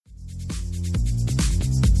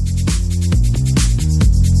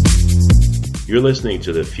You're listening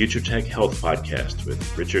to the Future Tech Health Podcast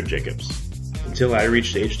with Richard Jacobs. Until I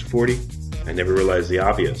reached age 40, I never realized the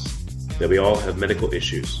obvious, that we all have medical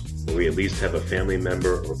issues, or we at least have a family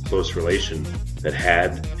member or close relation that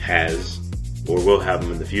had, has, or will have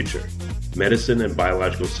them in the future. Medicine and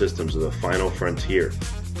biological systems are the final frontier.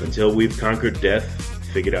 Until we've conquered death,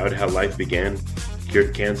 figured out how life began,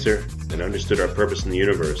 cured cancer, and understood our purpose in the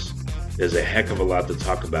universe, there's a heck of a lot to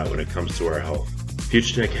talk about when it comes to our health.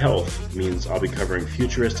 Future Tech Health means I'll be covering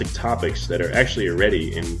futuristic topics that are actually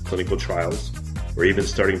already in clinical trials, or even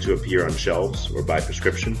starting to appear on shelves or by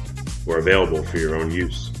prescription, or available for your own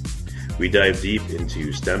use. We dive deep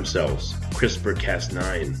into stem cells,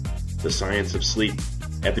 CRISPR-Cas9, the science of sleep,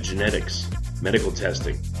 epigenetics, medical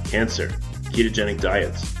testing, cancer, ketogenic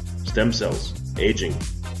diets, stem cells, aging,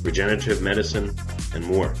 regenerative medicine, and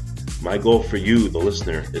more. My goal for you, the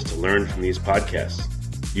listener, is to learn from these podcasts.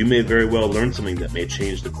 You may very well learn something that may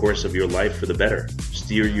change the course of your life for the better,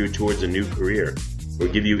 steer you towards a new career, or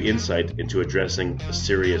give you insight into addressing a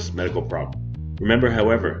serious medical problem. Remember,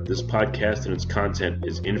 however, this podcast and its content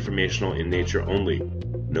is informational in nature only.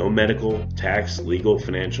 No medical, tax, legal,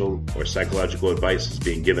 financial, or psychological advice is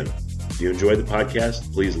being given. If you enjoy the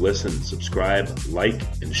podcast, please listen, subscribe, like,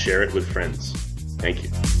 and share it with friends. Thank you.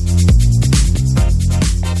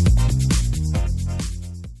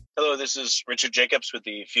 Hello, this is Richard Jacobs with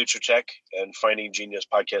the Future Tech and Finding Genius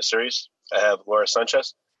podcast series. I have Laura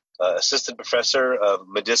Sanchez, assistant professor of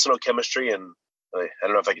medicinal chemistry and I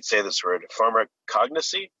don't know if I could say this word,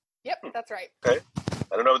 pharmacognosy. Yep, that's right. Okay.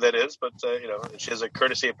 I don't know what that is, but she has a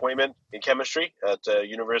courtesy appointment in chemistry at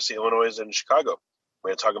University of Illinois in Chicago. We're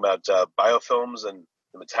going to talk about biofilms and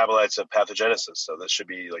the metabolites of pathogenesis. So this should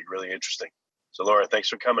be really interesting. So Laura, thanks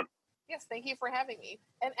for coming. Yes, thank you for having me.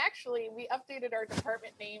 And actually, we updated our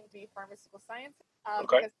department name to be Pharmaceutical Sciences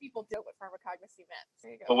because people did what pharmacognosy meant.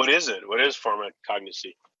 There you go. But what is it? What is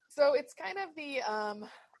pharmacognosy? So it's kind of the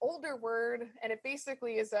older word, and it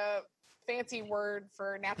basically is a fancy word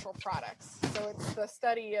for natural products. So it's the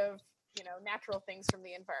study of, natural things from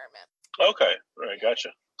the environment. Okay, all right, gotcha.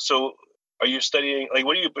 So are you studying,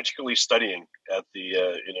 what are you particularly studying at the,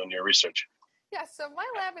 in your research? Yeah, so my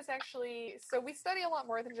lab is actually, we study a lot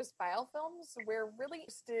more than just biofilms. We're really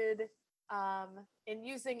interested in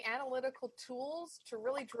using analytical tools to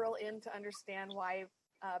really drill in to understand why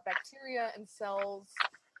bacteria and cells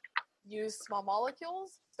use small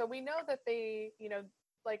molecules. So we know that they,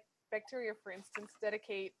 like bacteria, for instance,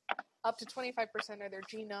 dedicate up to 25% of their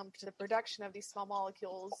genome to the production of these small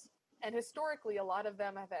molecules. And historically, a lot of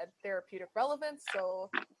them have had therapeutic relevance. So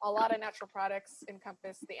a lot of natural products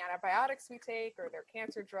encompass the antibiotics we take or their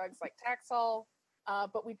cancer drugs like Taxol.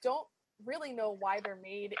 But we don't really know why they're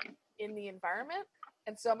made in the environment.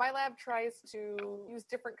 And so my lab tries to use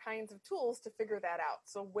different kinds of tools to figure that out.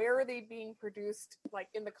 So where are they being produced,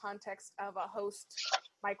 in the context of a host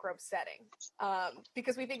microbe setting?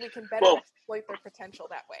 Because we think we can better exploit their potential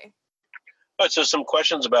that way. All right, so some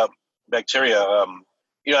questions about bacteria.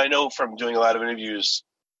 I know from doing a lot of interviews,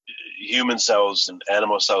 human cells and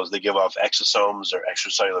animal cells, they give off exosomes or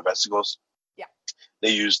extracellular vesicles. Yeah.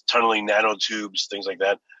 They use tunneling nanotubes, things like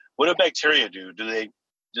that. What do bacteria do? Do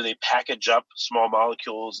they package up small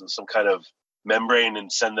molecules in some kind of membrane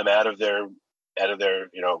and send them out of their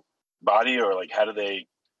body, or how do they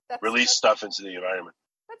release stuff into the environment?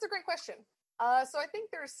 That's a great question. So I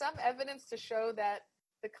think there's some evidence to show that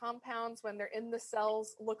the compounds, when they're in the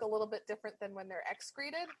cells, look a little bit different than when they're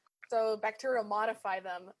excreted. So bacteria modify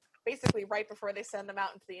them basically right before they send them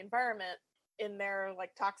out into the environment in their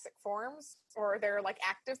toxic forms, or their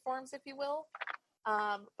active forms, if you will.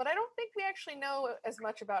 But I don't think we actually know as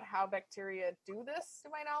much about how bacteria do this, to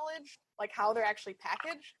my knowledge, how they're actually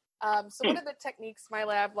packaged. So one of the techniques my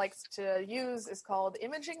lab likes to use is called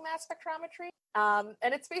imaging mass spectrometry.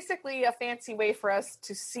 And it's basically a fancy way for us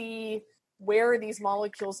to see where these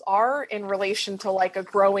molecules are in relation to a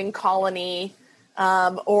growing colony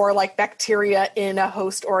or bacteria in a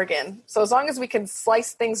host organ. So as long as we can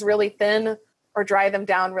slice things really thin or dry them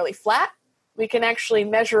down really flat, we can actually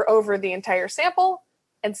measure over the entire sample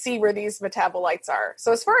and see where these metabolites are.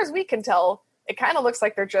 So as far as we can tell, it kind of looks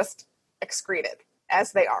like they're just excreted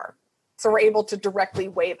as they are. So we're able to directly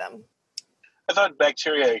weigh them. I thought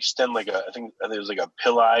bacteria extend I think it was a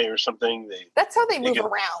pili or something. That's how they move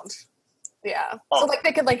around. Yeah. Oh. So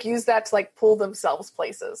they could use that to pull themselves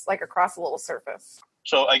places, across a little surface.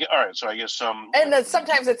 So all right. So I guess and then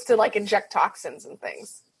sometimes it's to inject toxins and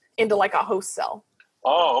things into a host cell.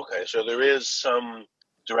 Oh, okay. So there is some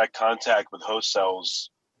direct contact with host cells.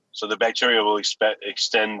 So the bacteria will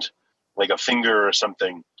extend a finger or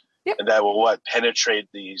something. Yep. And that will penetrate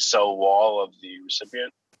the cell wall of the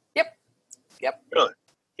recipient? Yep. Yep. Really?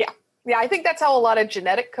 Yeah, I think that's how a lot of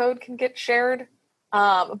genetic code can get shared.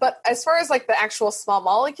 But as far as like the actual small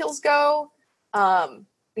molecules go,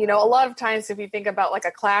 you know, a lot of times if you think about like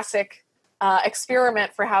a classic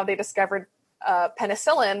experiment for how they discovered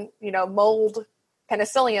penicillin, you know, mold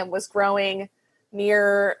penicillium was growing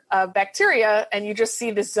near bacteria, and you just see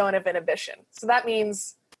this zone of inhibition. So that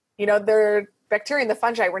means, you know, the bacteria and the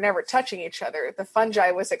fungi were never touching each other. The fungi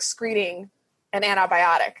was excreting an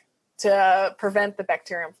antibiotic to prevent the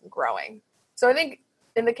bacterium from growing. So I think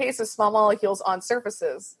in the case of small molecules on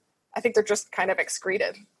surfaces, I think they're just kind of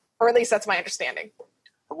excreted, or at least that's my understanding.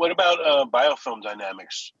 What about biofilm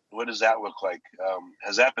dynamics? What does that look like?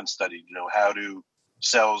 Has that been studied? You know, how do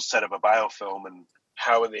cells set up a biofilm, and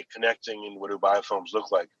how are they connecting, and what do biofilms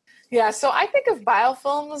look like? Yeah, so I think of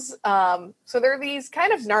biofilms, so they're these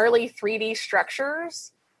kind of gnarly 3D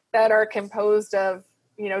structures that are composed of,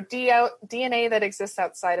 you know, DNA that exists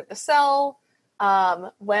outside of the cell.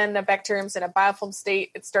 When a bacterium's in a biofilm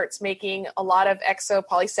state, it starts making a lot of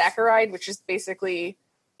exopolysaccharide, which is basically,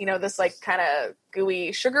 you know, this like kind of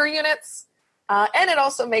gooey sugar units. And it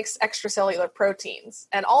also makes extracellular proteins.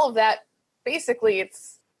 And all of that, basically,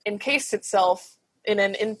 it's encased itself in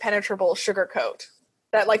an impenetrable sugar coat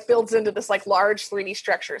that like builds into this like large 3D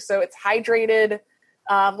structure. So it's hydrated.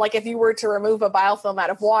 Like if you were to remove a biofilm out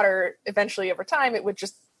of water, eventually over time, it would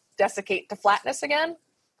just desiccate to flatness again.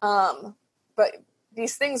 But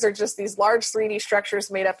these things are just these large 3D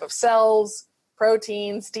structures made up of cells,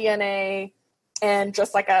 proteins, DNA, and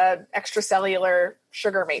just like a extracellular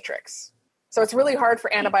sugar matrix. So it's really hard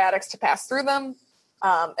for antibiotics to pass through them.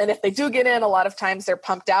 And if they do get in, a lot of times they're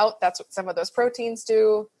pumped out. That's what some of those proteins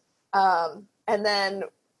do. And then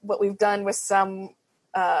what we've done with some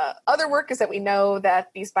other work is that we know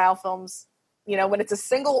that these biofilms, you know, when it's a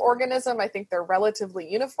single organism, I think they're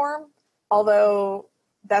relatively uniform, although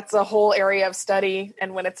that's a whole area of study.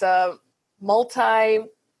 And when it's a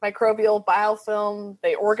multi-microbial biofilm,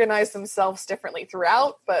 they organize themselves differently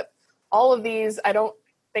throughout. But all of these, I don't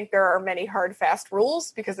think there are many hard, fast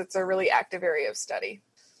rules because it's a really active area of study.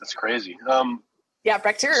 That's crazy. Yeah,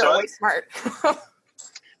 bacteria are way smart.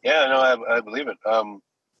 Yeah, no, I believe it.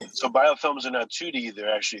 So biofilms are not 2D;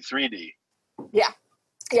 they're actually 3D. Yeah.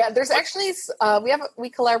 There's actually we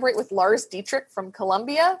collaborate with Lars Dietrich from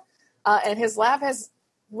Columbia, and his lab has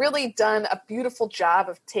really done a beautiful job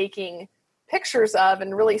of taking pictures of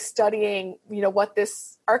and really studying, you know, what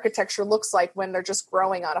this architecture looks like when they're just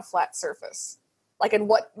growing on a flat surface. Like, and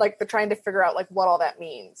what, like, they're trying to figure out, like, what all that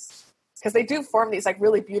means. Because they do form these, like,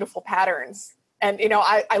 really beautiful patterns. And, you know,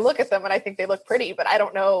 I look at them and I think they look pretty, but I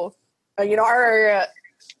don't know, you know, our area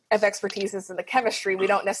of expertise is in the chemistry. We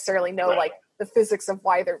don't necessarily know, like, the physics of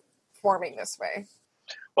why they're forming this way.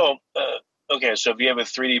 Well, okay, so if you have a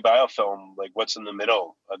 3D biofilm, like, what's in the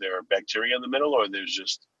middle? Are there bacteria in the middle, or there's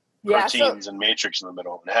just proteins and matrix in the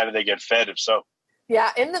middle? And how do they get fed, if so?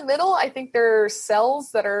 Yeah, in the middle, I think there are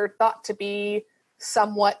cells that are thought to be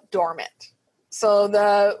somewhat dormant.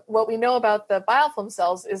 So what we know about the biofilm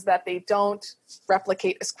cells is that they don't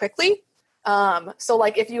replicate as quickly. So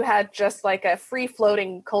like if you had just like a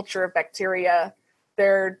free-floating culture of bacteria,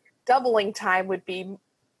 their doubling time would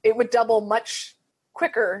double much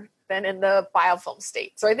quicker than in the biofilm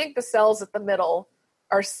state. So I think the cells at the middle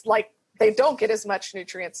are like, they don't get as much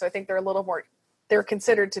nutrients. So I think they're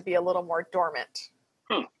considered to be a little more dormant.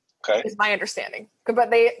 Okay. Is my understanding.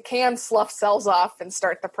 But they can slough cells off and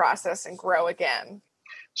start the process and grow again.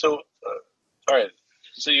 So, all right.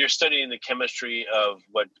 So you're studying the chemistry of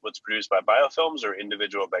what's produced by biofilms or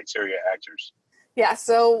individual bacteria actors? Yeah,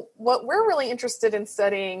 so what we're really interested in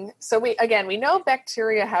studying, so we know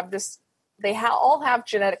bacteria have this, they all have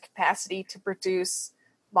genetic capacity to produce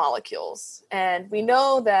molecules. And we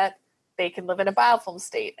know that they can live in a biofilm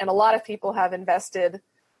state. And a lot of people have invested,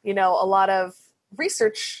 you know, a lot of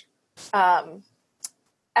research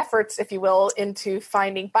efforts, if you will, into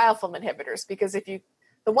finding biofilm inhibitors. Because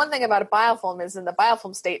the one thing about a biofilm is in the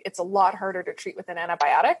biofilm state, it's a lot harder to treat with an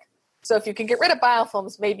antibiotic. So if you can get rid of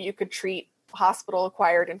biofilms, maybe you could treat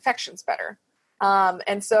hospital-acquired infections better.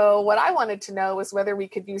 And so what I wanted to know was whether we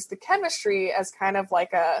could use the chemistry as kind of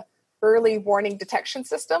like a early warning detection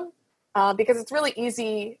system, because it's really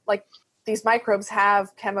easy, like these microbes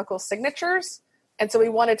have chemical signatures. And so we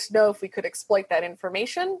wanted to know if we could exploit that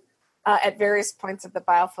information at various points of the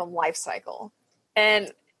biofilm life cycle.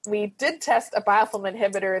 And we did test a biofilm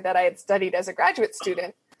inhibitor that I had studied as a graduate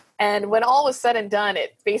student. And when all was said and done,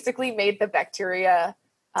 it basically made the bacteria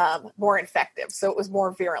more infective. So it was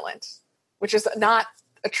more virulent, which is not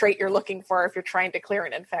a trait you're looking for if you're trying to clear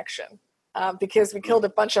an infection, because we killed a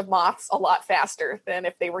bunch of moths a lot faster than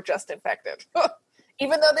if they were just infected.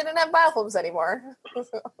 even though they didn't have biofilms anymore.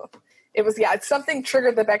 It's something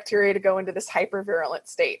triggered the bacteria to go into this hypervirulent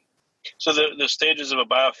state. So the stages of a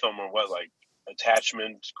biofilm are what, like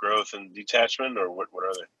attachment, growth, and detachment, or what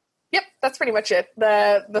are they? Yep, that's pretty much it.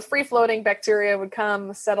 The free-floating bacteria would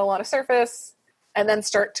come, settle on a surface, and then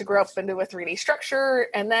start to grow up into a 3D structure,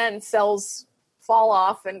 and then cells fall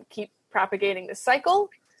off and keep propagating the cycle.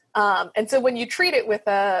 And so when you treat it with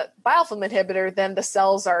a biofilm inhibitor, then the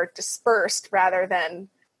cells are dispersed rather than,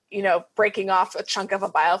 breaking off a chunk of a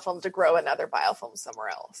biofilm to grow another biofilm somewhere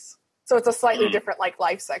else. So it's a slightly different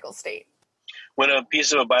life cycle state. When a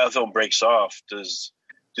piece of a biofilm breaks off, do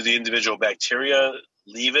the individual bacteria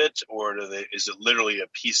leave it, or is it literally a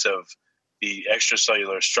piece of the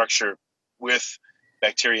extracellular structure with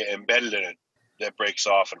bacteria embedded in it that breaks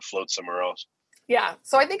off and floats somewhere else? Yeah,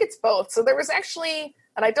 so I think it's both. So there was actually,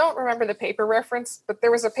 and I don't remember the paper reference, but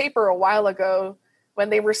there was a paper a while ago when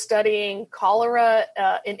they were studying cholera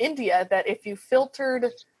in India, that if you filtered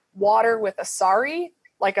water with a sari,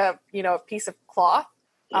 like a piece of cloth,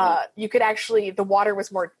 you could actually, the water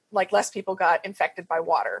was more, less people got infected by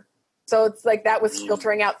water. So it's that was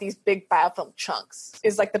filtering out these big biofilm chunks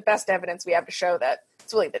is the best evidence we have to show that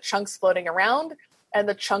it's really the chunks floating around, and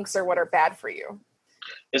the chunks are what are bad for you.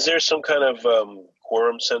 Is there some kind of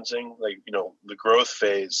quorum sensing, the growth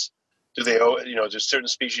phase? Do they, do certain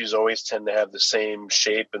species always tend to have the same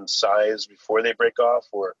shape and size before they break off,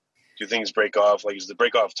 or do things break off? Is the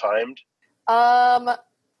break off timed?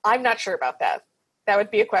 I'm not sure about that. That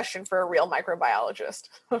would be a question for a real microbiologist.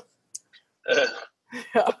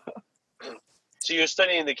 Yeah. So you're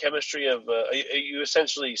studying the chemistry of, are you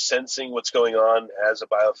essentially sensing what's going on as a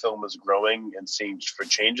biofilm is growing and seeing for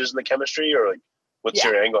changes in the chemistry, or what's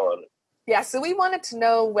your angle on it? Yeah, so we wanted to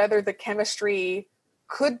know whether the chemistry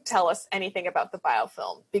could tell us anything about the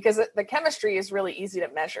biofilm, because the chemistry is really easy to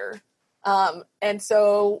measure. And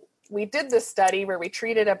so we did this study where we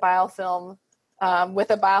treated a biofilm with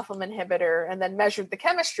a biofilm inhibitor and then measured the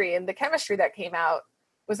chemistry, and the chemistry that came out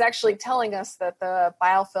was actually telling us that the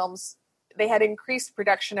biofilms, they had increased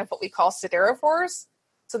production of what we call siderophores.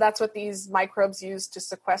 So that's what these microbes use to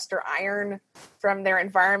sequester iron from their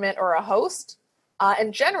environment or a host.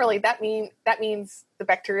 And generally that means the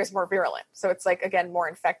bacteria is more virulent. So it's again, more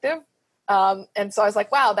infective. And so I was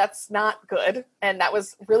wow, that's not good. And that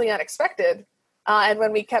was really unexpected. And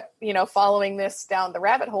when we kept, following this down the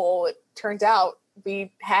rabbit hole, it turned out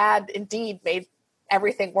we had indeed made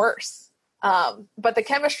everything worse. But the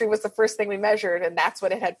chemistry was the first thing we measured, and that's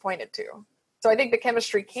what it had pointed to. So I think the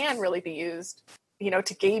chemistry can really be used,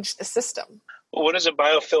 to gauge the system. Well, what does a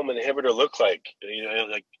biofilm inhibitor look like?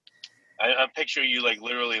 I'm picturing you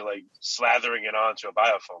literally slathering it onto a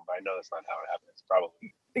biofilm, but I know that's not how it happens.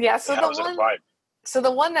 Probably. Yeah. So how is it applied? So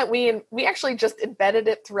the one that we actually just embedded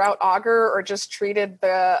it throughout agar, or just treated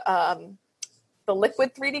the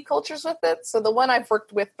liquid 3D cultures with it. So the one I've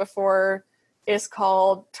worked with before is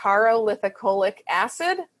called tarolithicolic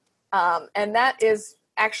acid. And that is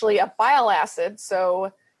actually a bile acid.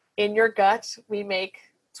 So in your gut, we make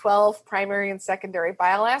 12 primary and secondary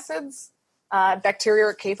bile acids. Bacteria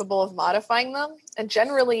are capable of modifying them. And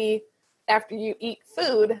generally, after you eat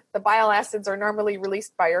food, the bile acids are normally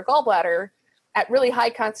released by your gallbladder at really high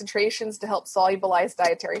concentrations to help solubilize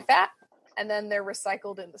dietary fat. And then they're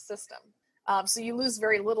recycled in the system. So you lose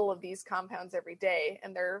very little of these compounds every day.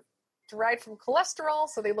 And they're derived from cholesterol,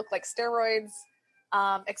 so they look like steroids,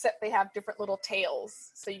 except they have different little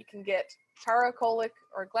tails. So you can get tarocolic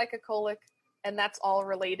or glycocolic, and that's all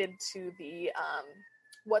related to the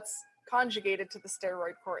what's conjugated to the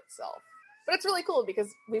steroid core itself. But it's really cool because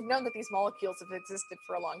we've known that these molecules have existed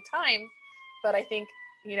for a long time, but I think,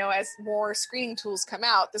 as more screening tools come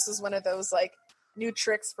out, this is one of those new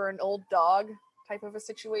tricks for an old dog type of a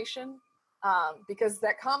situation. Because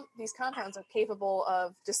these compounds are capable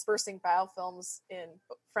of dispersing biofilms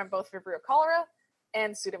from both Vibrio cholera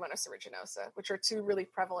and Pseudomonas aeruginosa, which are two really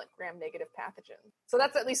prevalent gram-negative pathogens. So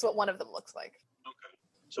that's at least what one of them looks like. Okay.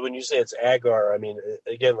 So when you say it's agar, I mean,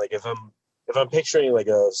 again, if I'm picturing a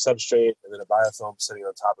substrate and then a biofilm sitting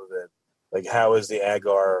on top of it, how is the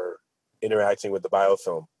agar interacting with the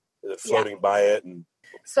biofilm? Is it floating by it and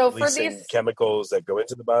releasing chemicals that go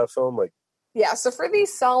into the biofilm? Yeah, so for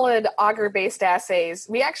these solid agar-based assays,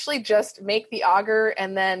 we actually just make the agar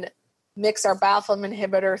and then mix our biofilm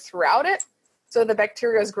inhibitor throughout it, so the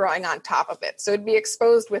bacteria is growing on top of it. So it'd be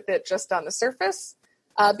exposed with it just on the surface,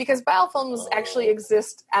 because biofilms actually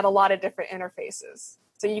exist at a lot of different interfaces.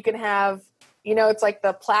 So you can have, it's like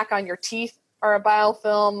the plaque on your teeth are a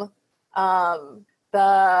biofilm.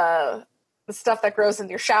 The the stuff that grows in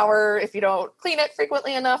your shower if you don't clean it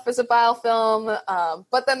frequently enough is a biofilm.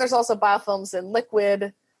 But then there's also biofilms in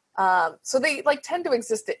liquid. So they tend to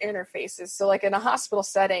exist at interfaces. So in a hospital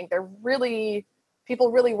setting,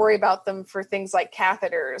 people really worry about them for things like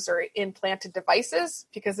catheters or implanted devices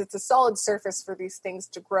because it's a solid surface for these things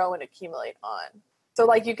to grow and accumulate on.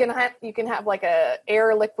 So you can have a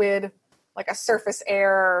air liquid, a surface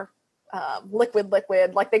air, liquid.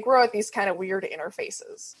 They grow at these kind of weird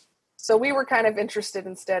interfaces. So we were kind of interested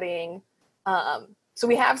in studying. So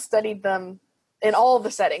we have studied them in all of the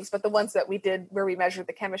settings, but the ones that we did where we measured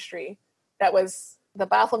the chemistry, that was the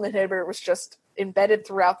biofilm inhibitor was just embedded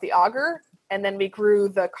throughout the agar, and then we grew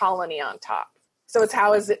the colony on top. So it's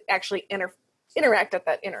how does it actually interact at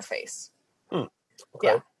that interface? Okay.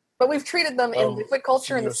 Yeah. But we've treated them in liquid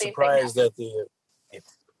culture in the same thing. Surprised that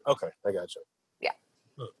okay, I got you. Yeah.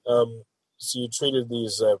 So you treated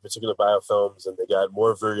these particular biofilms, and they got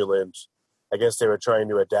more virulent. I guess they were trying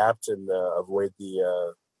to adapt and avoid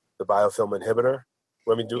the biofilm inhibitor.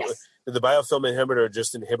 Yes. Did the biofilm inhibitor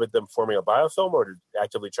just inhibit them forming a biofilm, or did it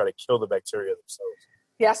actively try to kill the bacteria themselves?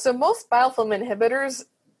 Yeah, so most biofilm inhibitors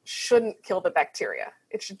shouldn't kill the bacteria.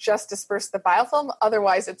 It should just disperse the biofilm.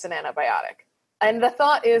 Otherwise, it's an antibiotic. And the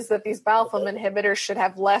thought is that these biofilm inhibitors should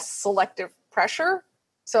have less selective pressure.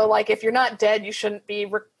 So, if you're not dead, you shouldn't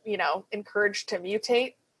be, encouraged to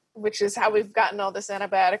mutate, which is how we've gotten all this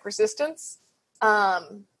antibiotic resistance.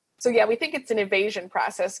 So, yeah, we think it's an evasion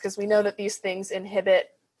process because we know that these things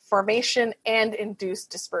inhibit formation and induce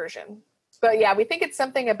dispersion. But, yeah, we think it's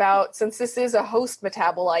something about, since this is a host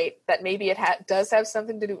metabolite, that maybe it does have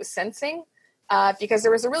something to do with sensing. Because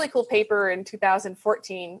there was a really cool paper in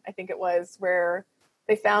 2014, I think it was, where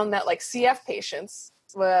they found that CF patients,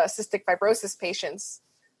 cystic fibrosis patients,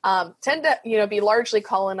 tend to be largely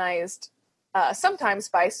colonized sometimes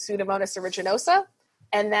by Pseudomonas aeruginosa,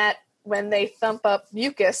 and that when they thump up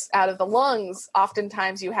mucus out of the lungs,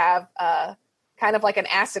 oftentimes you have kind of an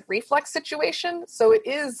acid reflux situation. So it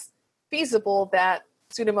is feasible that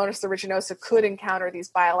Pseudomonas aeruginosa could encounter these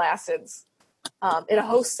bile acids in a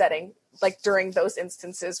host setting, during those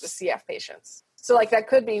instances with CF patients. So that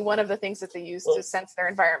could be one of the things that they use to sense their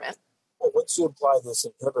environment. Well, once you apply this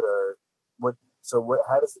inhibitor,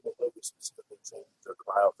 how does the behavior specifically change the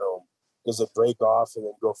biofilm? Does it break off and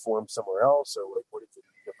then go form somewhere else, or what is it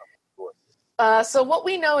different? So what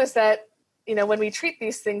we know is that, when we treat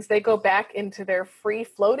these things, they go back into their free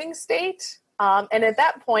floating state. And at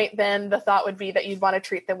that point, then the thought would be that you'd want to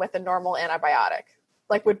treat them with a normal antibiotic,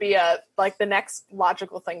 would be the next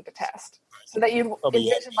logical thing to test. So that you'd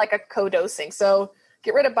envision a co-dosing. So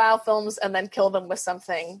get rid of biofilms and then kill them with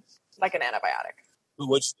something like an antibiotic. But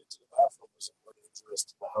what you did to the biofilm was more dangerous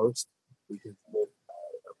to the host? Because would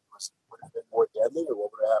it have been more deadly, or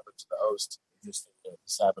what would have happened to the host if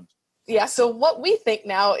this happened? Yeah, so what we think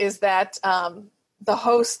now is that the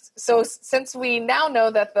host, so since we now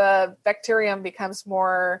know that the bacterium becomes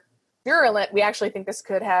more virulent, we actually think this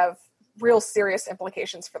could have real serious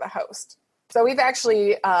implications for the host. So we've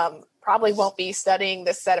actually probably won't be studying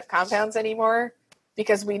this set of compounds anymore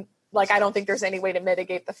because I don't think there's any way to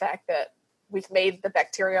mitigate the fact that we've made the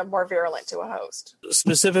bacteria more virulent to a host.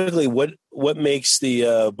 Specifically, what makes the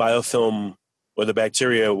biofilm or the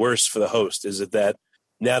bacteria worse for the host? Is it that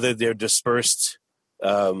now that they're dispersed,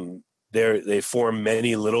 they form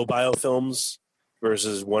many little biofilms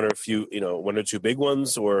versus one or two big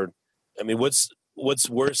ones? Or, what's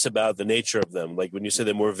worse about the nature of them? When you say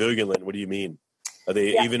they're more virulent, what do you mean? Are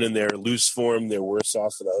they even in their loose form, they're worse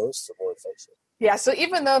off for the host or more infectious? Yeah, so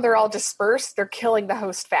even though they're all dispersed, they're killing the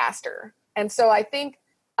host faster. And so I think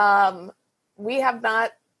we have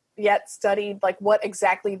not yet studied what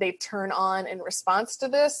exactly they turn on in response to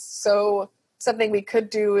this. So something we could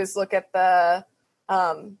do is look at the,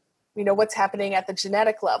 what's happening at the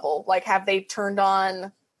genetic level. have they turned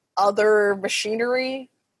on other machinery?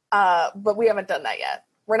 But we haven't done that yet.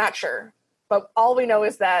 We're not sure. But all we know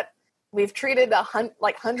is that we've treated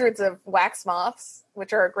hundreds of wax moths,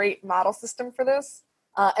 which are a great model system for this,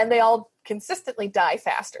 and they all consistently die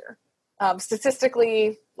faster.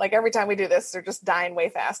 Statistically, every time we do this, they're just dying way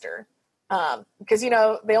faster. Because,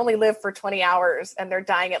 they only live for 20 hours and they're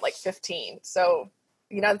dying at 15. So,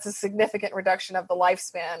 it's a significant reduction of the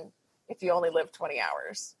lifespan if you only live 20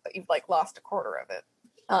 hours, but you've lost a quarter of it.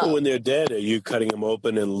 When they're dead, are you cutting them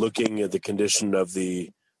open and looking at the condition of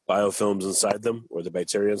the biofilms inside them or the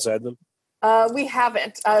bacteria inside them? We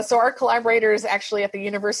haven't. So our collaborators actually at the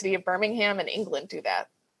University of Birmingham in England do that.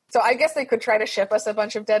 So I guess they could try to ship us a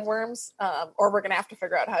bunch of dead worms, or we're going to have to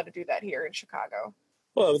figure out how to do that here in Chicago.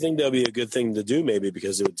 Well, I think that'd be a good thing to do maybe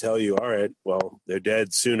because it would tell you, all right, well, they're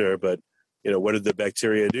dead sooner, but what did the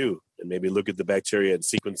bacteria do? And maybe look at the bacteria and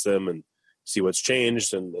sequence them and see what's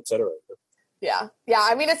changed and et cetera. Yeah.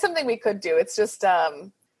 I mean, it's something we could do. It's just,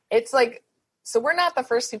 it's like, so we're not the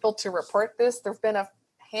first people to report this. There've been a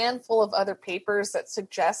handful of other papers that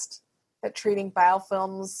suggest that treating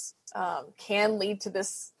biofilms can lead to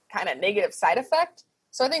this kind of negative side effect.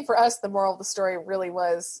 So I think for us, the moral of the story really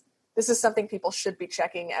was, this is something people should be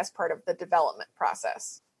checking as part of the development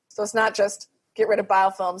process. So it's not just get rid of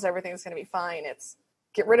biofilms, everything's going to be fine. It's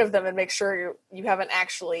get rid of them and make sure you haven't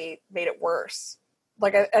actually made it worse.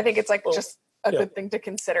 Like, I think it's like just a good thing to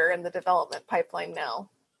consider in the development pipeline now.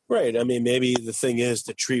 Right. I mean, maybe the thing is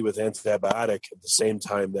to treat with antibiotic at the same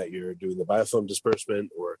time that you're doing the biofilm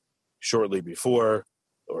disbursement, or shortly before,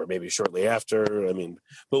 or maybe shortly after. I mean,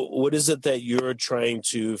 but what is it that you're trying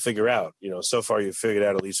to figure out? So far you've figured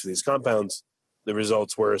out, at least for these compounds, the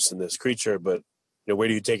results worse in this creature, but where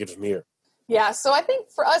do you take it from here? Yeah, so I think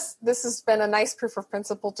for us, this has been a nice proof of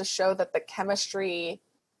principle to show that the chemistry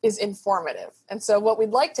is informative. And so what we'd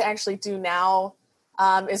like to actually do now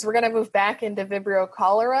is we're going to move back into Vibrio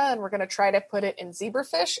cholera, and we're going to try to put it in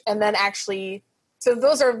zebrafish. And then actually, so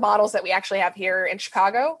those are models that we actually have here in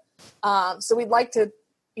Chicago. So we'd like to,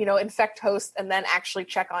 infect hosts and then actually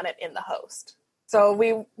check on it in the host. So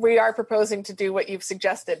we are proposing to do what you've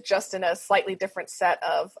suggested, just in a slightly different set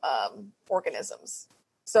of organisms.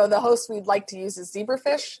 So the host we'd like to use is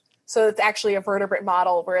zebrafish. So it's actually a vertebrate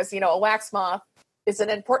model, whereas, a wax moth is an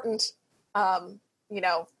important,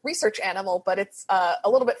 research animal, but it's a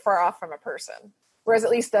little bit far off from a person. Whereas at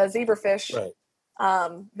least the zebrafish,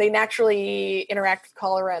 right. They naturally interact with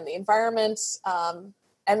cholera in the environment.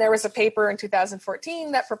 And there was a paper in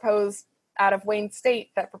 2014 that proposed, out of Wayne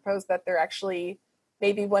State, that proposed that they're actually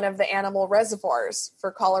maybe one of the animal reservoirs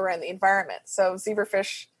for cholera in the environment. So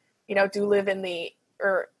zebrafish, do live in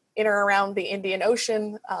or around the Indian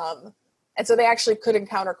Ocean. And so they actually could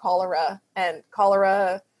encounter cholera, and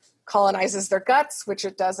cholera colonizes their guts, which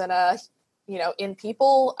it does in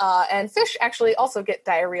people. And fish actually also get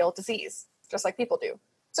diarrheal disease, just like people do.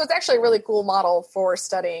 So it's actually a really cool model for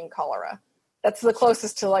studying cholera. That's the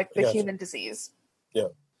closest to the human disease. Yeah.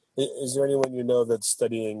 Is there anyone that's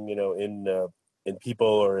studying, in people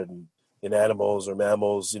or in animals or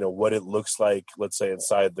mammals, what it looks like, let's say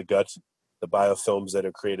inside the gut, the biofilms that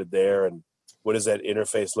are created there, and what does that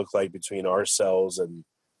interface look like between our cells and,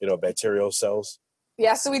 bacterial cells?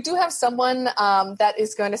 Yeah, so we do have someone that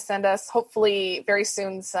is going to send us, hopefully very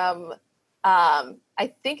soon, some,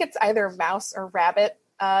 I think it's either mouse or rabbit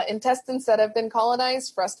intestines that have been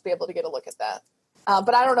colonized for us to be able to get a look at that.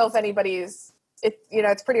 But I don't know if anybody's,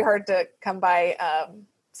 it's pretty hard to come by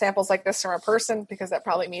samples like this from a person, because that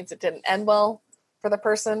probably means it didn't end well for the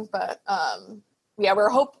person. But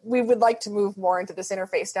we would like to move more into this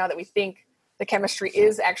interface now that we think the chemistry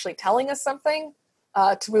is actually telling us something,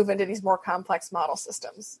 to move into these more complex model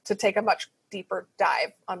systems, to take a much deeper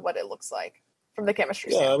dive on what it looks like from the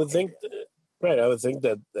chemistry standpoint. I would think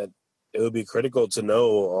that it would be critical to know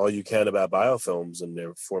all you can about biofilms and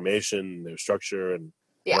their formation, their structure, and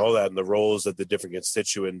all that, and the roles that the different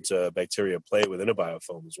constituent bacteria play within a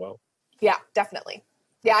biofilm as well. Yeah, definitely.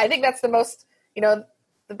 Yeah, I think that's the most, the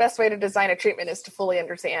best way to design a treatment is to fully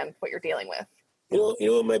understand what you're dealing with.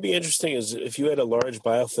 What might be interesting is if you had a large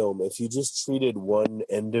biofilm, if you just treated one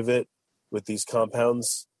end of it with these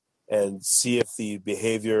compounds and see if the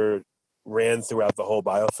behavior ran throughout the whole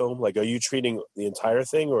biofilm. Like, are you treating the entire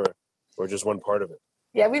thing or just one part of it?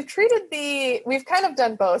 Yeah, we've kind of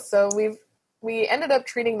done both. So we ended up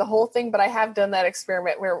treating the whole thing, but I have done that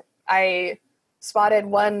experiment where I spotted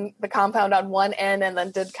the compound on one end and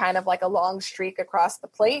then did kind of like a long streak across the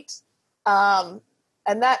plate. And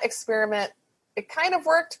that experiment, it kind of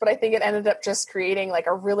worked, but I think it ended up just creating like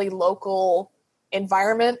a really local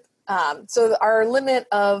environment. So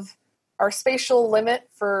our spatial limit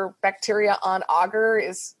for bacteria on agar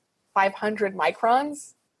is 500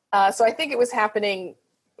 microns. So I think it was happening,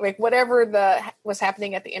 like whatever was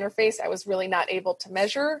happening at the interface, I was really not able to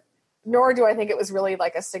measure, nor do I think it was really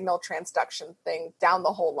like a signal transduction thing down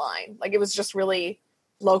the whole line. Like it was just really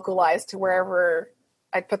localized to wherever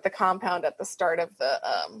I put the compound at the start of the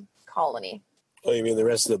colony. Oh, you mean the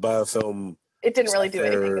rest of the biofilm? It didn't really do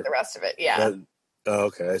anything to the rest of it, yeah.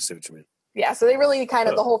 Okay, I see what you mean. Yeah, so they really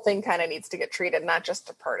the whole thing kind of needs to get treated, not just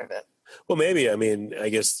a part of it. Well, maybe. I mean, I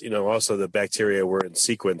guess, also the bacteria were in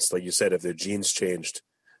sequence, like you said, if their genes changed.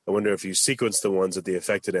 I wonder if you sequence the ones at the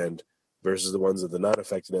affected end versus the ones at the not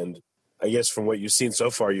affected end. I guess from what you've seen so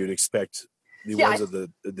far, you'd expect the ones at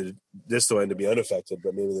the distal end to be unaffected,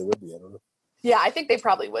 but maybe they would be. I don't know. Yeah, I think they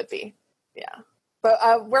probably would be. Yeah. But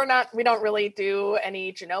we don't really do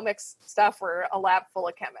any genomics stuff. We're a lab full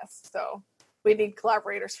of chemists, so we need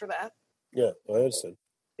collaborators for that. Yeah, I understand.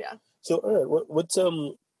 Yeah. So, all right, what's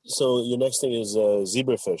so your next thing is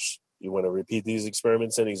zebrafish. You want to repeat these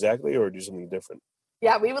experiments then exactly, or do something different?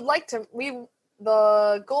 Yeah, we would like to.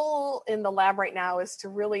 The goal in the lab right now is to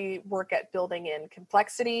really work at building in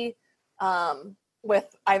complexity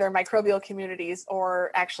with either microbial communities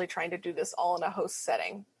or actually trying to do this all in a host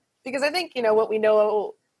setting. Because I think, what we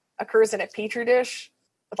know occurs in a petri dish,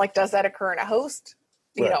 like, does that occur in a host?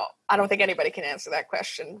 Right. I don't think anybody can answer that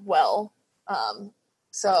question well.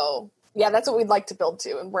 So, yeah, that's what we'd like to build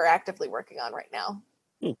to, and we're actively working on right now.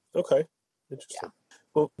 Okay. Interesting. Yeah.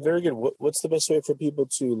 Well, very good. What's the best way for people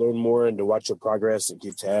to learn more and to watch your progress and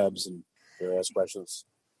keep tabs and ask questions?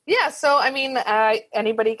 Yeah, so,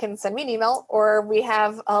 anybody can send me an email, or we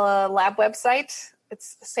have a lab website.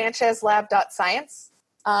 It's sanchezlab.science.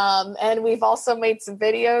 And we've also made some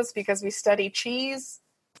videos because we study cheese.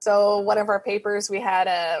 So one of our papers, we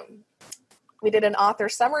did an author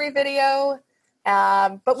summary video,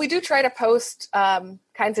 but we do try to post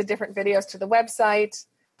kinds of different videos to the website.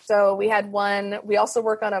 So we had one. We also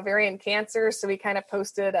work on ovarian cancer, so we kind of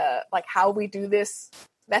posted how we do this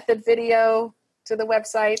method video to the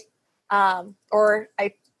website. Or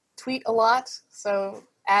I tweet a lot, so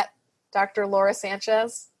at Dr. Laura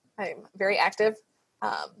Sanchez. I'm very active.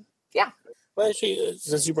 Yeah. Well, actually,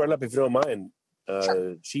 since you brought it up, if you don't mind,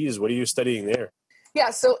 Sure. cheese, what are you studying there? Yeah,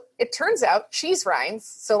 so it turns out cheese rinds,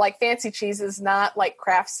 so like fancy cheeses, not like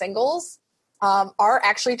Kraft singles, are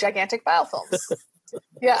actually gigantic biofilms.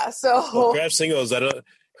 Yeah, so Well, Kraft singles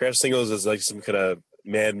is like some kind of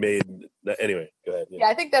man-made. Anyway, go ahead. Yeah,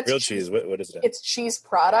 I think that's real cheese. What is it? It's cheese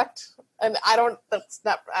product, and I don't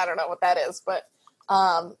know what that is, but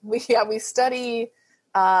we study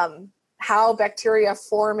how bacteria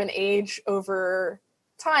form and age over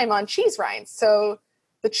time on cheese rinds. So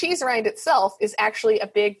the cheese rind itself is actually a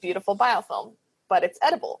big, beautiful biofilm, but it's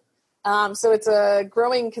edible. So it's a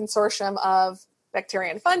growing consortium of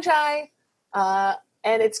bacteria and fungi,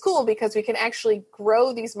 and it's cool because we can actually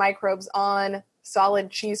grow these microbes on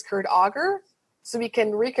solid cheese curd agar, so we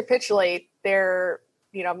can recapitulate their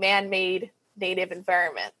man-made native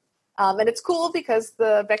environment. And it's cool because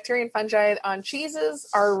the bacteria and fungi on cheeses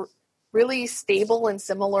are really stable and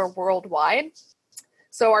similar worldwide.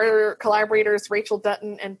 So our collaborators, Rachel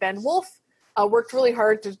Dutton and Ben Wolf, worked really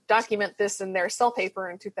hard to document this in their Cell paper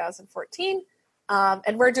in 2014.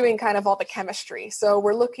 And we're doing kind of all the chemistry. So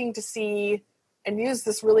we're looking to see and use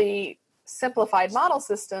this really simplified model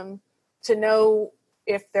system to know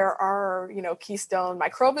if there are, keystone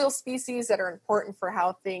microbial species that are important for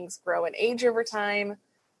how things grow and age over time,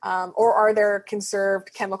 or are there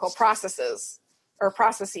conserved chemical processes or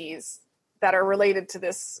processes that are related to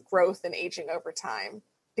this growth and aging over time.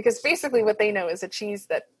 Because basically what they know is a cheese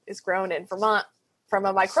that is grown in Vermont from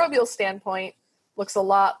a microbial standpoint looks a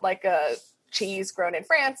lot like a cheese grown in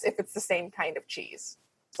France if it's the same kind of cheese.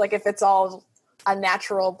 It's like if it's all a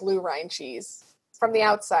natural blue rind cheese. From the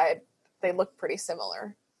outside, they look pretty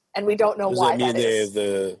similar. And we don't know why that is.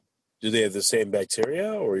 Do they have the same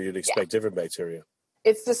bacteria, or you'd expect different bacteria?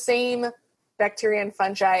 It's the same bacteria and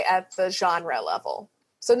fungi at the genre level.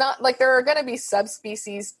 So not like there are going to be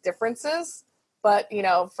subspecies differences, but,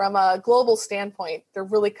 from a global standpoint, they're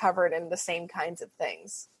really covered in the same kinds of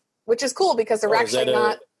things, which is cool because they're actually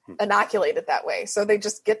not inoculated that way. So they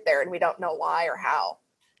just get there and we don't know why or how.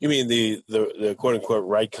 You mean the quote unquote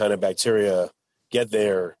right kind of bacteria get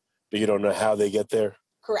there, but you don't know how they get there?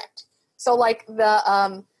 Correct. So like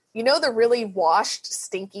the really washed,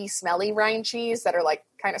 stinky, smelly rind cheese that are like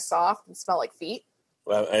kind of soft and smell like feet?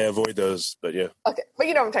 Well, I avoid those, but yeah. Okay, but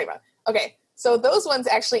you know what I'm talking about. Okay, so those ones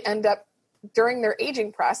actually end up, during their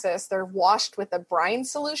aging process, they're washed with a brine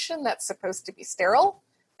solution that's supposed to be sterile.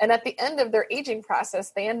 And at the end of their aging process,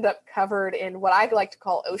 they end up covered in what I like to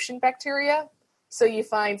call ocean bacteria. So you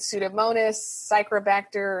find Pseudomonas,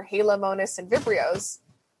 Psychrobacter, Halomonas, and Vibrios.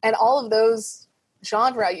 And all of those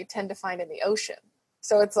genera you tend to find in the ocean.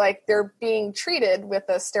 So it's like they're being treated with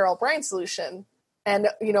a sterile brine solution. And,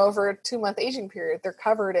 over a 2-month aging period, they're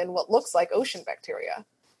covered in what looks like ocean bacteria.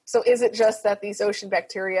 So is it just that these ocean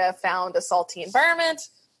bacteria found a salty environment?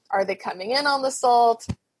 Are they coming in on the salt?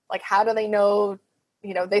 Like, how do they know,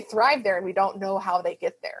 they thrive there and we don't know how they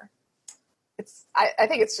get there? I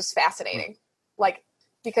think it's just fascinating. Like,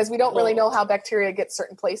 because we don't really know how bacteria get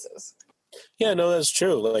certain places. Yeah, no, that's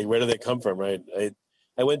true. Like, where do they come from, right?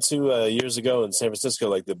 I went to, years ago in San Francisco,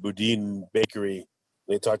 like the Boudin Bakery.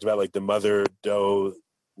 They talked about like the mother dough,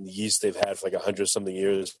 the yeast they've had for like 100-something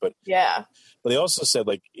years. But they also said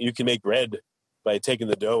like you can make bread by taking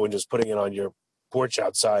the dough and just putting it on your porch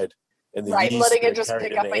outside, and the right, yeast letting it are just carried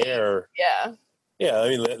pick in up the a air. yeah. Yeah, I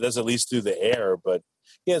mean that's at least through the air, but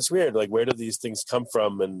yeah, it's weird. Like, where do these things come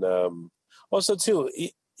from? And also, too,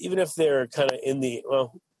 even if they're kind of in the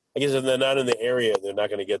I guess if they're not in the area, they're not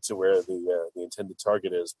going to get to where the intended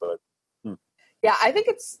target is. But Yeah, I think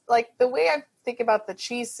it's like the way I think about the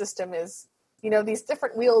cheese system is, these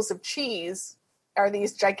different wheels of cheese are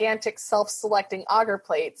these gigantic self-selecting agar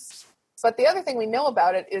plates. But the other thing we know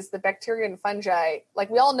about it is the bacteria and fungi, like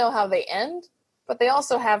we all know how they end, but they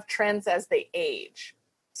also have trends as they age.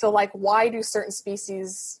 So like, why do certain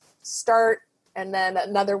species start and then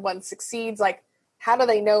another one succeeds? Like, how do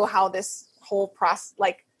they know how this whole process,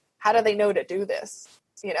 like, how do they know to do this?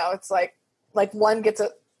 It's like one gets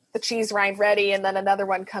the cheese rind ready and then another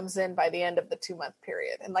one comes in by the end of the 2-month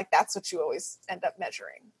period. And like, that's what you always end up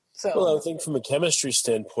measuring. So, well, I think from a chemistry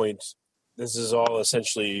standpoint, this is all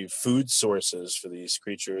essentially food sources for these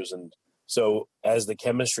creatures. And so as the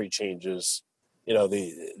chemistry changes,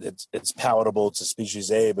 it's palatable to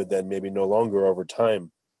species A, but then maybe no longer over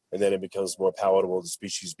time. And then it becomes more palatable to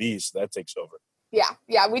species B. So that takes over.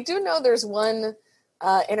 Yeah. We do know there's one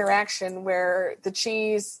interaction where the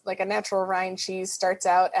cheese, like a natural rind cheese, starts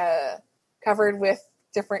out covered with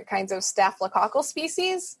different kinds of staphylococcal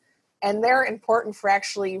species, and they're important for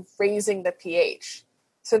actually raising the pH.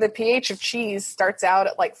 So the pH of cheese starts out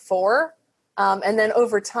at like 4, and then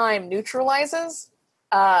over time neutralizes.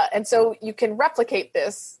 And so you can replicate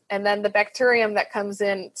this, and then the bacterium that comes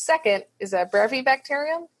in second is a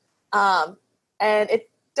Brevibacterium, and it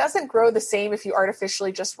doesn't grow the same if you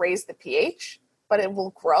artificially just raise the pH, but it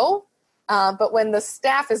will grow. But when the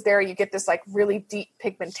staph is there, you get this like really deep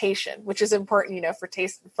pigmentation, which is important, for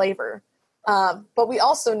taste and flavor. But we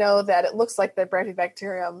also know that it looks like the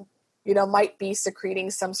Brevibacterium, might be secreting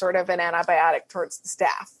some sort of an antibiotic towards the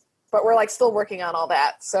staph. But we're like still working on all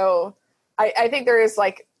that. So I think there is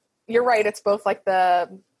like, you're right, it's both like the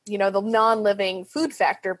non-living food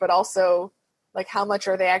factor, but also like how much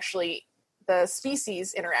are they actually, the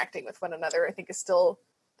species interacting with one another, I think is still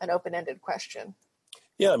an open-ended question.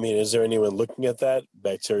 Yeah, I mean, is there anyone looking at that,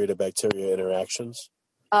 bacteria to bacteria interactions?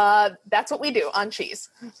 That's what we do on cheese.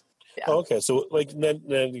 Yeah. Oh, okay, so like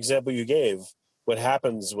that example you gave, what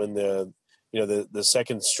happens when the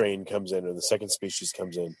second strain comes in or the second species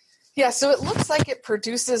comes in? Yeah, so it looks like it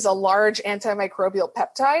produces a large antimicrobial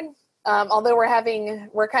peptide. Although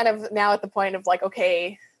we're kind of now at the point of like,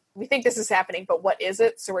 okay, we think this is happening, but what is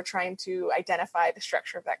it? So we're trying to identify the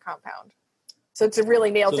structure of that compound. So to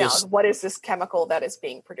really nail down what is this chemical that is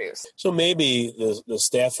being produced. So maybe the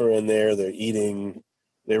staph are in there,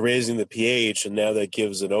 they're raising the pH, and now that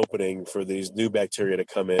gives an opening for these new bacteria to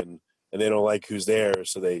come in, and they don't like who's there,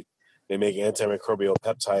 so they make antimicrobial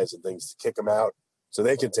peptides and things to kick them out so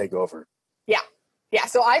they can take over. Yeah.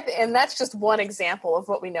 So and that's just one example of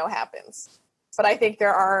what we know happens. But I think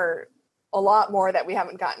there are a lot more that we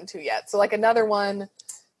haven't gotten to yet. So like another one,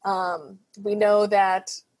 we know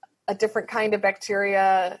that a different kind of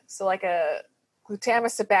bacteria, so like a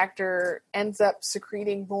Glutamicibacter, ends up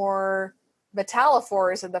secreting more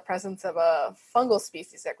metallophores in the presence of a fungal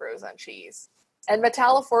species that grows on cheese. And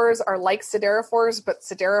metallophores are like siderophores, but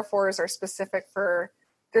siderophores are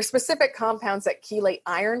they're specific compounds that chelate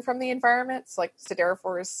iron from the environment. So like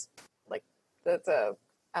siderophores, like that's a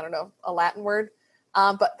Latin word.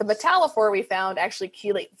 But the metallophore we found actually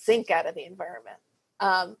chelate zinc out of the environment.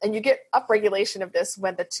 And you get upregulation of this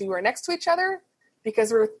when the two are next to each other,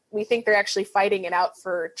 because we think they're actually fighting it out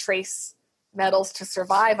for trace metals to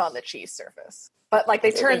survive on the cheese surface. But like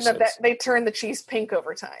they turn the cheese pink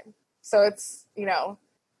over time. So it's,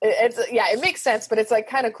 it makes sense, but it's like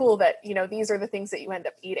kind of cool that, these are the things that you end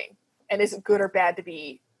up eating. And is it good or bad to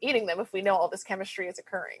be eating them if we know all this chemistry is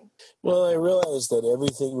occurring? Well, I realize that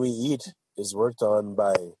everything we eat is worked on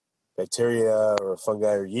by bacteria or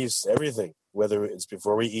fungi or yeast, everything, whether it's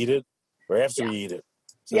before we eat it or after we eat it.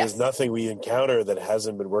 So There's nothing we encounter that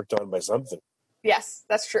hasn't been worked on by something. Yes,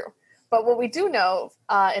 that's true. But what we do know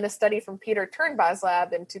in a study from Peter Turnbaugh's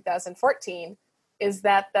lab in 2014 is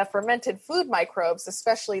that the fermented food microbes,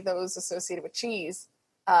 especially those associated with cheese,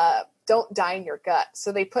 don't die in your gut.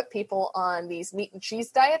 So they put people on these meat and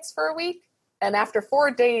cheese diets for a week, and after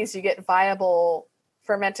 4 days, you get viable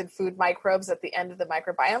fermented food microbes at the end of the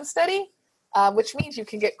microbiome study, which means you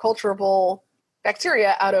can get culturable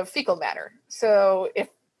bacteria out of fecal matter. So if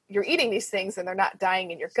you're eating these things and they're not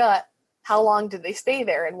dying in your gut, how long do they stay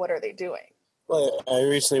there and what are they doing? Well, I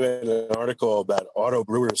recently read an article about auto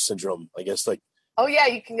brewer's syndrome. I guess oh yeah,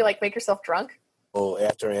 you can like make yourself drunk. Well,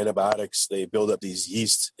 after antibiotics, they build up these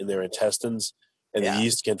yeast in their intestines, and the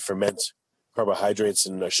yeast can ferment carbohydrates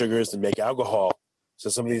and sugars and make alcohol. So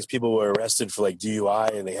some of these people were arrested for like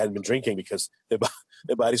DUI and they hadn't been drinking because their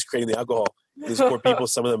body's creating the alcohol. These poor people,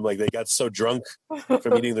 some of them, like they got so drunk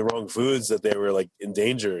from eating the wrong foods that they were like in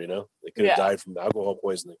danger, They could have died from alcohol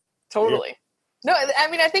poisoning. Totally. No, I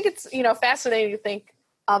mean, I think it's, fascinating to think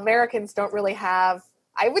Americans don't really have,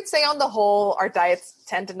 I would say on the whole, our diets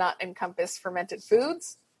tend to not encompass fermented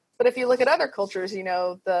foods. But if you look at other cultures,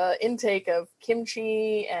 the intake of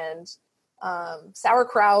kimchi and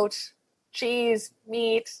sauerkraut, cheese,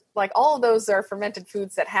 meat, like all of those are fermented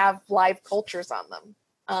foods that have live cultures on them.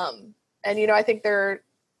 And, I think they're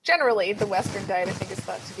generally the Western diet, I think, is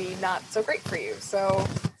thought to be not so great for you. So,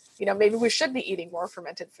 maybe we should be eating more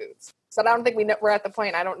fermented foods. So I don't think we're at the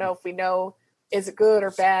point. I don't know if we know, is it good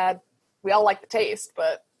or bad? We all like the taste,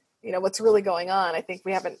 but, what's really going on? I think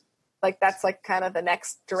we haven't, that's kind of the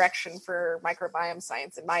next direction for microbiome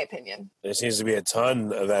science, in my opinion. There seems to be a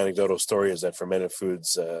ton of anecdotal stories that fermented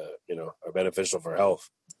foods, are beneficial for health.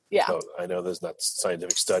 Yeah. So I know there's not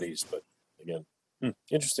scientific studies, but again,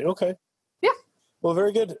 interesting. Okay. Yeah. Well,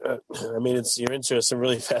 very good. You're into some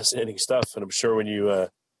really fascinating stuff, and I'm sure when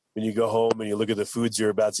you go home and you look at the foods you're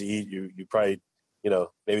about to eat, you probably,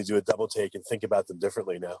 maybe do a double take and think about them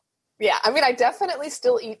differently now. Yeah, I definitely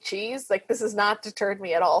still eat cheese. This has not deterred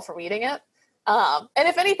me at all from eating it. And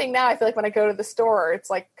if anything now, I feel like when I go to the store, it's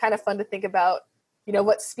kind of fun to think about,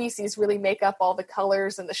 what species really make up all the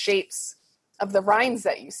colors and the shapes of the rinds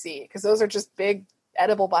that you see, because those are just big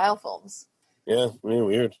edible biofilms. Yeah,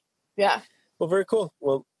 weird. Yeah. Well, very cool.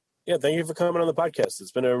 Well, yeah, thank you for coming on the podcast.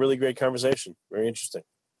 It's been a really great conversation. Very interesting.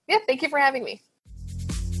 Yeah, thank you for having me.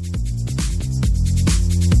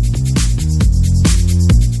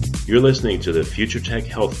 You're listening to the Future Tech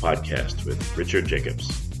Health Podcast with Richard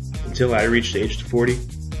Jacobs. Until I reached age 40,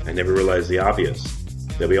 I never realized the obvious,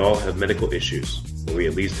 that we all have medical issues, or we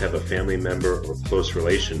at least have a family member or close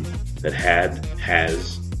relation that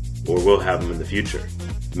has, or will have them in the future.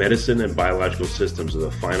 Medicine and biological systems are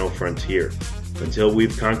the final frontier. Until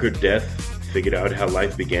we've conquered death, figured out how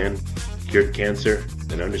life began, cured cancer,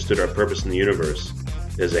 and understood our purpose in the universe,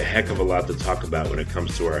 there's a heck of a lot to talk about when it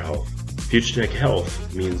comes to our health. Future Tech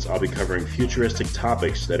Health means I'll be covering futuristic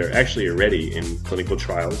topics that are actually already in clinical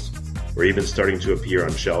trials, or even starting to appear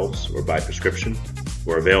on shelves or by prescription,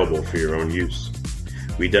 or available for your own use.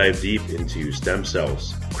 We dive deep into stem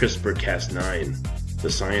cells, CRISPR-Cas9, the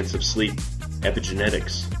science of sleep,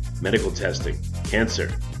 epigenetics, medical testing, cancer,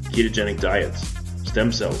 ketogenic diets,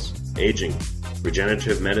 stem cells, aging,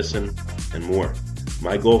 regenerative medicine, and more.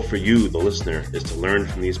 My goal for you, the listener, is to learn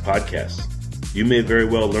from these podcasts. You may very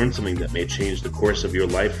well learn something that may change the course of your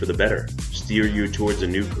life for the better, steer you towards a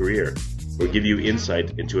new career, or give you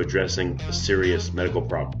insight into addressing a serious medical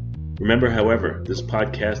problem. Remember, however, this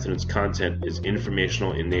podcast and its content is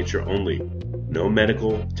informational in nature only. No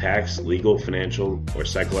medical, tax, legal, financial, or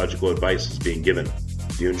psychological advice is being given.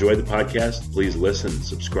 If you enjoy the podcast, please listen,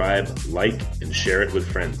 subscribe, like, and share it with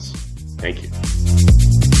friends. Thank you.